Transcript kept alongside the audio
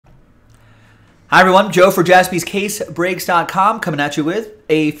Hi everyone, Joe for JaspysCaseBreaks.com coming at you with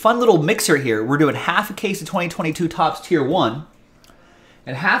a fun little mixer here. We're doing half a case of 2022 Topps Tier 1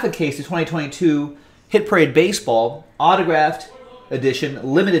 and half a case of 2022 Hit Parade Baseball Autographed Edition,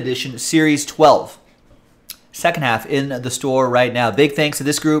 Limited Edition, Series 12. Second half in the store right now. Big thanks to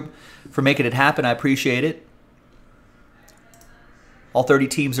this group for making it happen. I appreciate it. All 30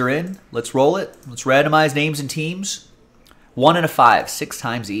 teams are in. Let's roll it. Let's randomize names and teams. 1 and a 5, 6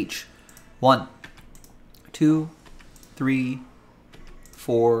 times each. 1, 2, 3,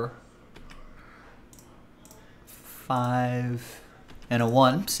 4, 5, and a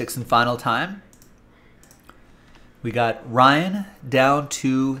 1. 6th and final time. We got Ryan down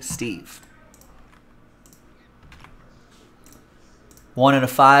to Steve. 1 and a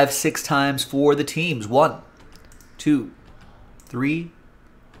 5, 6 times for the teams. 1, 2, 3,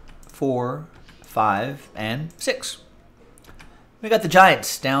 4, 5, and 6. We got the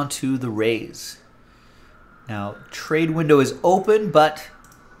Giants down to the Rays. Now, trade window is open, but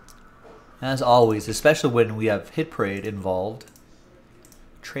as always, especially when we have Hit Parade involved,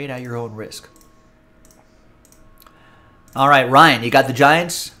 trade at your own risk. All right, Ryan, you got the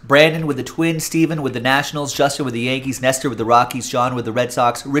Giants, Brandon with the Twins, Steven with the Nationals, Justin with the Yankees, Nestor with the Rockies, John with the Red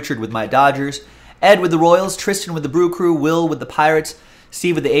Sox, Richard with my Dodgers, Ed with the Royals, Tristan with the Brew Crew, Will with the Pirates,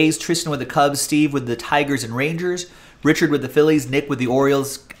 Steve with the A's, Tristan with the Cubs, Steve with the Tigers and Rangers, Richard with the Phillies, Nick with the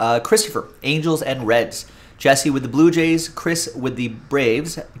Orioles, Christopher, Angels and Reds, Jesse with the Blue Jays, Chris with the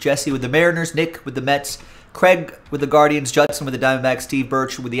Braves, Jesse with the Mariners, Nick with the Mets, Craig with the Guardians, Judson with the Diamondbacks, Steve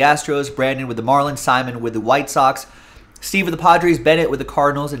Birch with the Astros, Brandon with the Marlins, Simon with the White Sox, Steve with the Padres, Bennett with the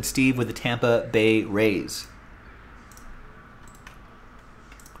Cardinals, and Steve with the Tampa Bay Rays.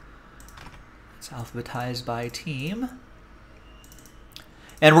 It's alphabetized by team.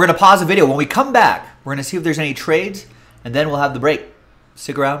 And we're going to pause the video. When we come back, we're going to see if there's any trades, and then we'll have the break.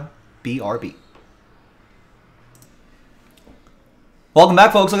 Stick around. BRB. Welcome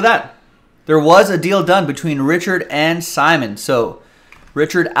back, folks. Look at that. There was a deal done between Richard and Simon. So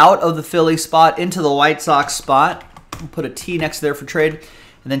Richard out of the Philly spot into the White Sox spot. We'll put a T next to there for trade.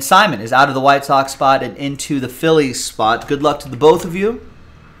 And then Simon is out of the White Sox spot and into the Phillies spot. Good luck to the both of you.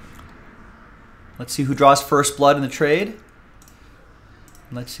 Let's see who draws first blood in the trade.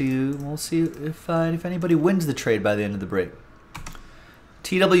 Let's see. We'll see if anybody wins the trade by the end of the break.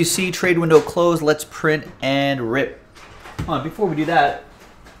 TWC trade window closed. Let's print and rip. Before we do that,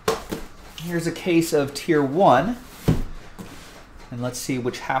 here's a case of Tier 1. And let's see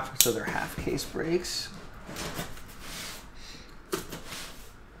which half, so they're half case breaks.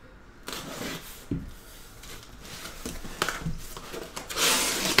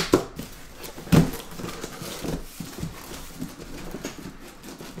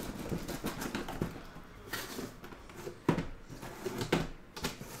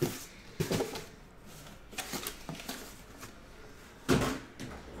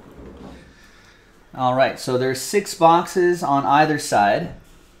 All right, so there's 6 boxes on either side.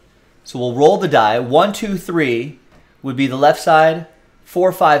 So we'll roll the die. 1, 2, 3 would be the left side.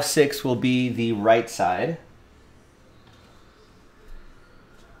 4, 5, 6 will be the right side.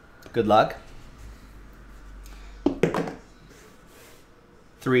 Good luck.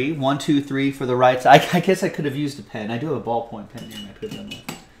 3, 1, 2, 3 for the right side. I guess I could have used a pen. I do have a ballpoint pen here. I could have done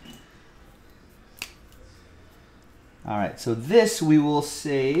that. All right, so this we will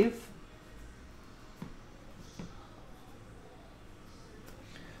save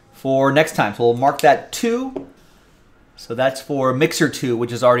for next time. So we'll mark that 2. So that's for Mixer 2,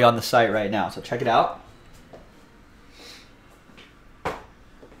 which is already on the site right now. So check it out.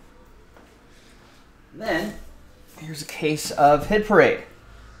 Then here's a case of Hit Parade.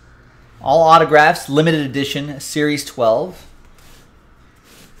 All autographs, limited edition, Series 12.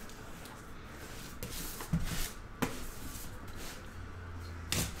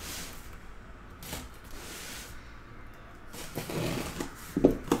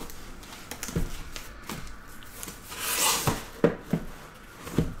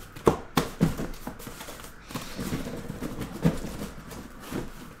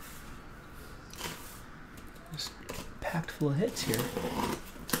 Packed full of hits here.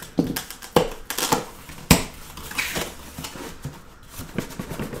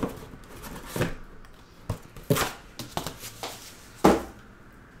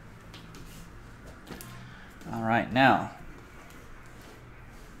 All right, now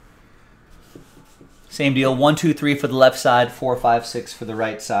same deal. 1, 2, 3 for the left side, 4, 5, 6 for the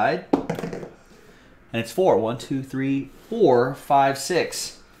right side, and it's 4. 1, 2, 3, 4, 5,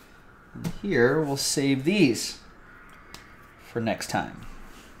 6. And here we'll save these for next time.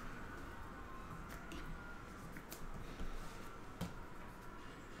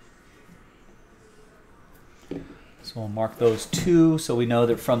 So we'll mark those 2 so we know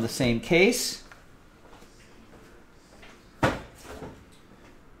they're from the same case.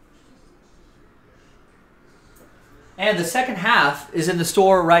 And the second half is in the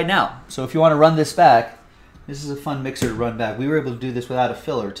store right now. So if you want to run this back, this is a fun mixer to run back. We were able to do this without a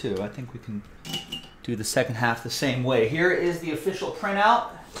filler too. I think we can do the second half the same way. Here is the official printout,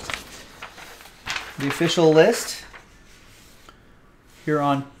 the official list. Here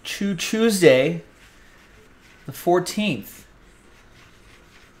on Tuesday, the 14th.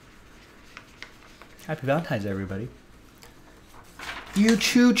 Happy Valentine's, everybody. You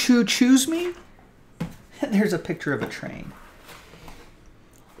choose me? There's a picture of a train.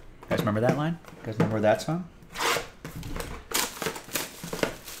 You guys remember that line? You guys remember where that's from?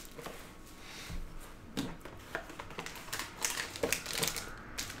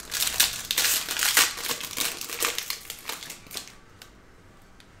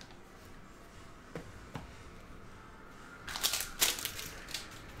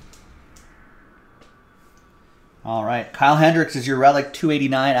 All right, Kyle Hendricks is your relic,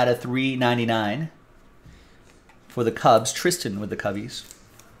 289 out of 399 for the Cubs. Tristan with the Cubbies.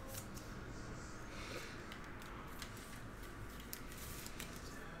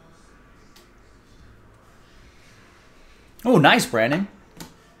 Oh, nice, Brandon.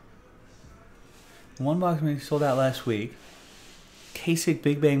 One box we sold out last week. Kasich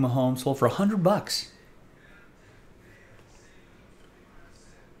Big Bang Mahomes sold for $100.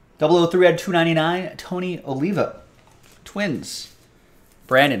 003 at 299. Tony Oliva, Twins.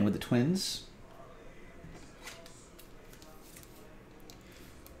 Brandon with the Twins.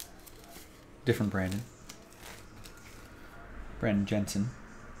 Different Brandon. Brandon Jensen.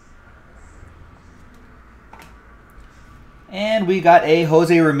 And we got a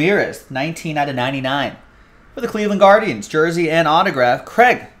Jose Ramirez, 19 out of 99. For the Cleveland Guardians, jersey and autograph.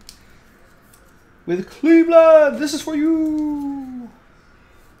 Craig with Cleveland. This is for you.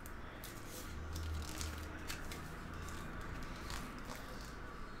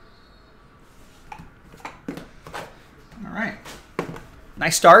 All right.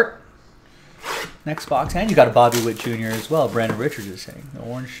 Nice start. Next box. And you got a Bobby Witt Jr. as well. Brandon Richards is saying. The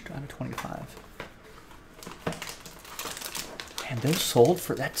orange out of 25. And those sold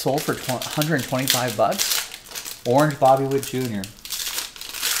for, that sold for $125. Orange Bobby Witt Jr.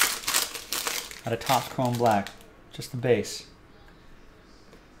 Out of Topps Chrome Black. Just the base.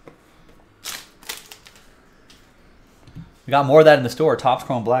 We got more of that in the store. Topps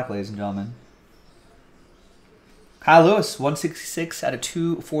Chrome Black, ladies and gentlemen. Kyle Lewis, 166 out of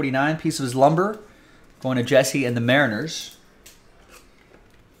 249. Piece of his lumber. Going to Jesse and the Mariners.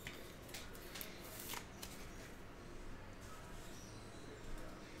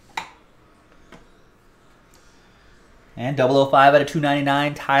 And 005 out of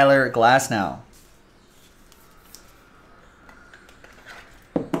 299, Tyler Glasnow.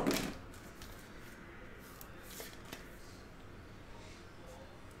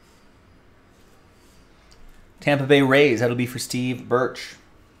 Tampa Bay Rays, that'll be for Steve Birch.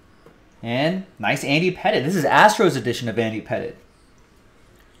 And nice Andy Pettitte. This is Astros edition of Andy Pettitte.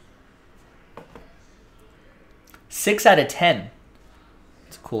 6 out of 10.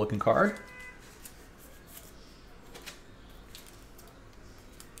 It's a cool looking card.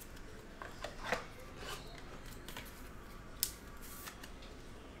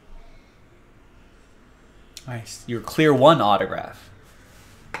 Nice. Your clear 1 autograph.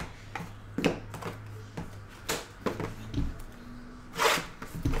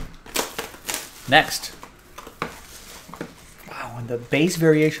 Next. Wow, and the base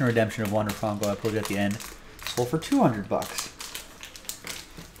variation redemption of Wander Franco I put it at the end. Sold for $200.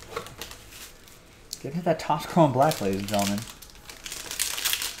 Get hit that Topps Chrome Black, ladies and gentlemen.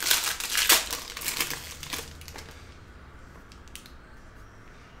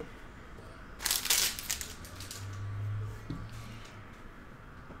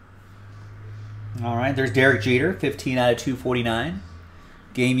 All right, there's Derek Jeter, 15 out of 249.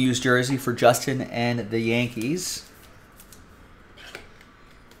 Game used jersey for Justin and the Yankees.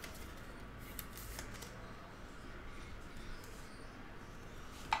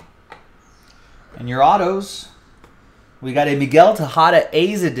 And your autos, we got a Miguel Tejada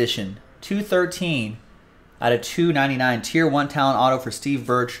A's edition, 213 out of 299. Tier 1 talent auto for Steve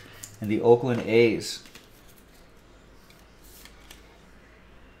Birch and the Oakland A's.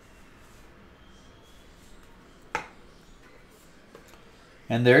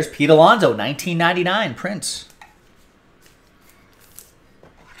 And there's Pete Alonso, 1999, Prince.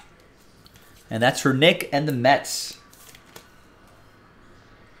 And that's for Nick and the Mets.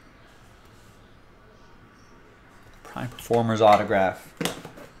 Prime Performers autograph.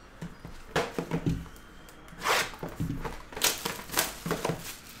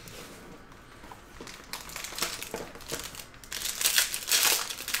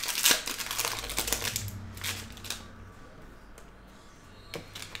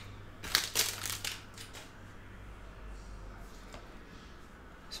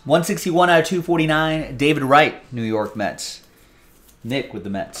 161 out of 249, David Wright, New York Mets. Nick with the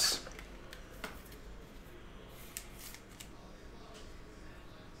Mets.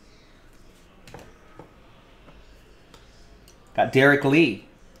 Got Derek Lee,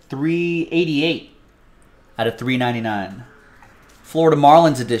 388 out of 399. Florida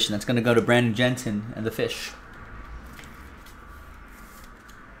Marlins edition. That's going to go to Brandon Jensen and the Fish.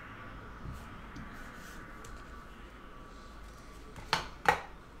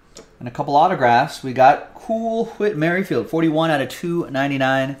 And a couple autographs. We got Cool Whit Merrifield, 41 out of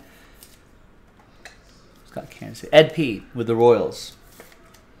 299. Scott Kansas. Ed P. with the Royals.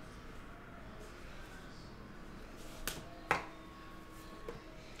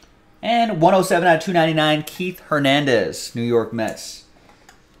 And 107 out of 299, Keith Hernandez, New York Mets.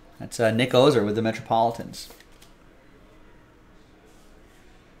 That's Nick Ozer with the Metropolitans.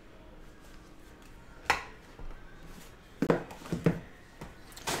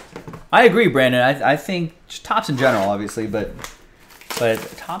 I agree, Brandon. I think just Topps in general, obviously, but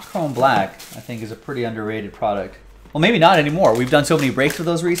Topps Chrome Black, I think, is a pretty underrated product. Well, maybe not anymore. We've done so many breaks with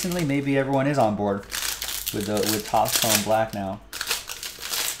those recently. Maybe everyone is on board with Topps Chrome Black now.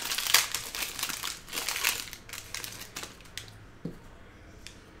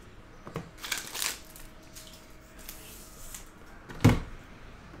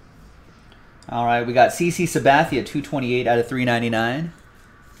 All right, we got CC Sabathia, 228 out of 399.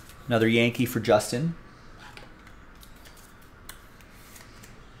 Another Yankee for Justin.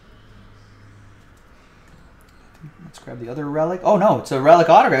 Let's grab the other relic. Oh, no, it's a relic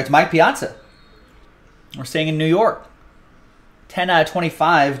autograph. It's Mike Piazza. We're staying in New York. 10 out of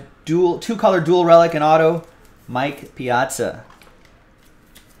 25. Two-color dual relic and auto. Mike Piazza.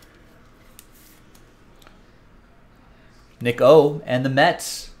 Nick O. and the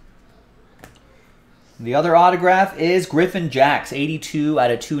Mets. The other autograph is Griffin Jacks, 82 out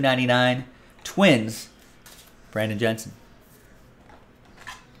of 299. Twins, Brandon Jensen.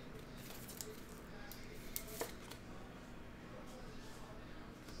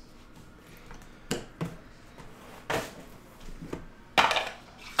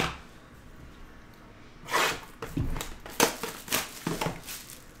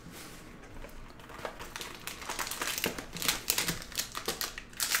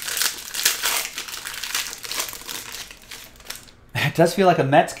 It does feel like a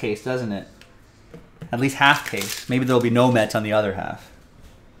Mets case, doesn't it? At least half case. Maybe there'll be no Mets on the other half.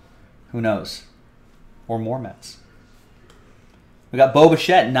 Who knows? Or more Mets. We got Bo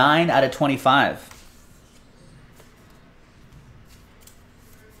Bichette, 9 out of 25.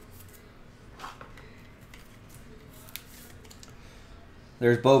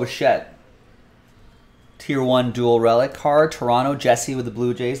 There's Bo Bichette. Tier 1 dual relic card. Toronto, Jesse with the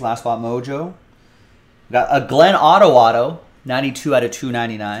Blue Jays. Last spot mojo. We got a Glenn Auto. 92 out of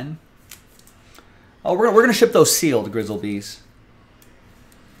 299. Oh, we're going to ship those sealed, Grizzlebees.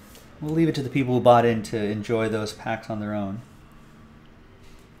 We'll leave it to the people who bought in to enjoy those packs on their own.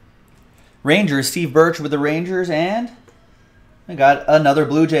 Rangers, Steve Birch with the Rangers. And we got another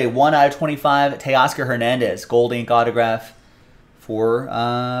Blue Jay, 1 out of 25, Teoscar Hernandez. Gold ink autograph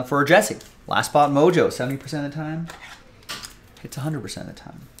for Jesse. Last spot mojo, 70% of the time. It's 100% of the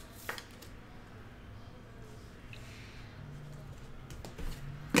time.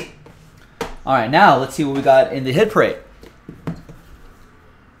 All right, now let's see what we got in the hit parade.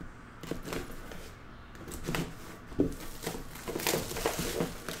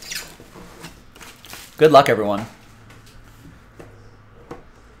 Good luck, everyone.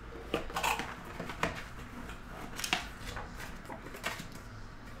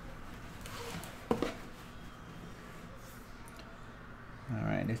 All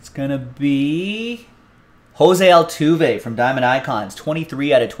right, it's going to be Jose Altuve from Diamond Icons,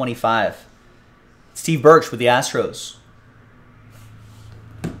 23 out of 25. Steve Birch with the Astros.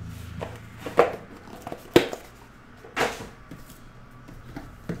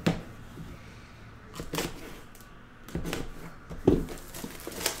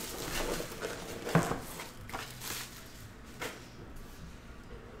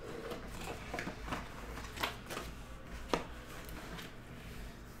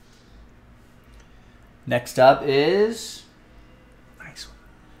 Next up is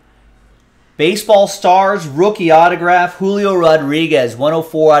Baseball Stars rookie autograph, Julio Rodriguez,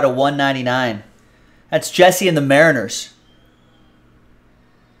 104 out of 199. That's Jesse and the Mariners.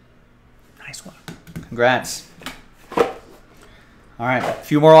 Nice one. Congrats. All right, a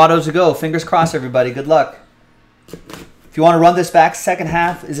few more autos to go. Fingers crossed, everybody. Good luck. If you want to run this back, second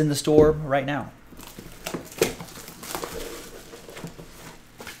half is in the store right now.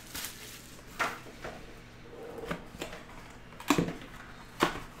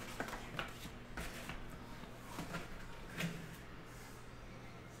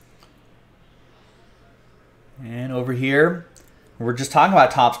 over here, we're just talking about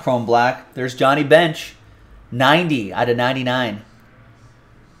Topps Chrome Black. There's Johnny Bench, 90 out of 99.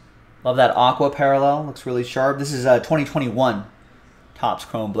 Love that aqua parallel. Looks really sharp. This is 2021 Topps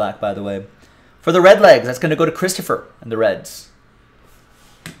Chrome Black, by the way. For the Red Legs, that's going to go to Christopher and the Reds.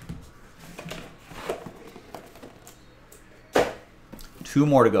 Two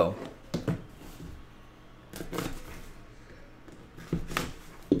more to go.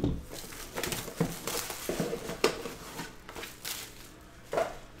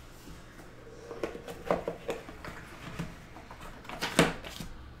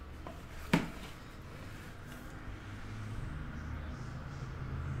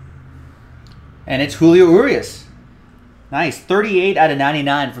 And it's Julio Urias. Nice. 38 out of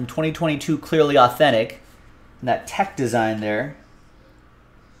 99 from 2022, clearly authentic. And that tech design there.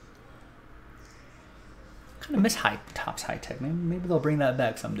 Kind of miss Topps high tech. Maybe they'll bring that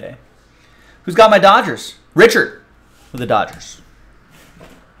back someday. Who's got my Dodgers? Richard with the Dodgers.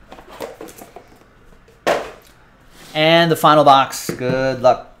 And the final box. Good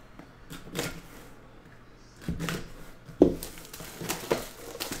luck.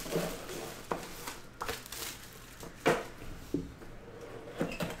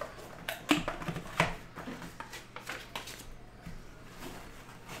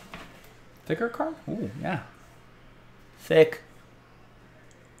 Thicker card? Ooh, yeah. Thick.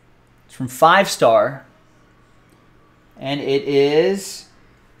 It's from 5-star. And it's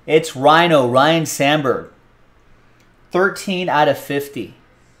Rhino, Ryan Sandberg. 13 out of 50.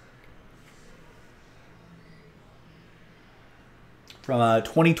 From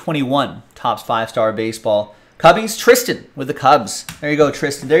 2021 Topps 5-star baseball. Cubbies, Tristan with the Cubs. There you go,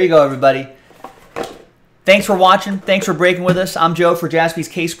 Tristan. There you go, everybody. Thanks for watching. Thanks for breaking with us. I'm Joe for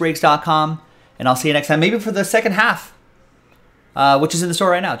JaspysCaseBreaks.com, and I'll see you next time. Maybe for the second half, which is in the store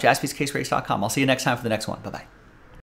right now, JaspysCaseBreaks.com. I'll see you next time for the next one. Bye-bye.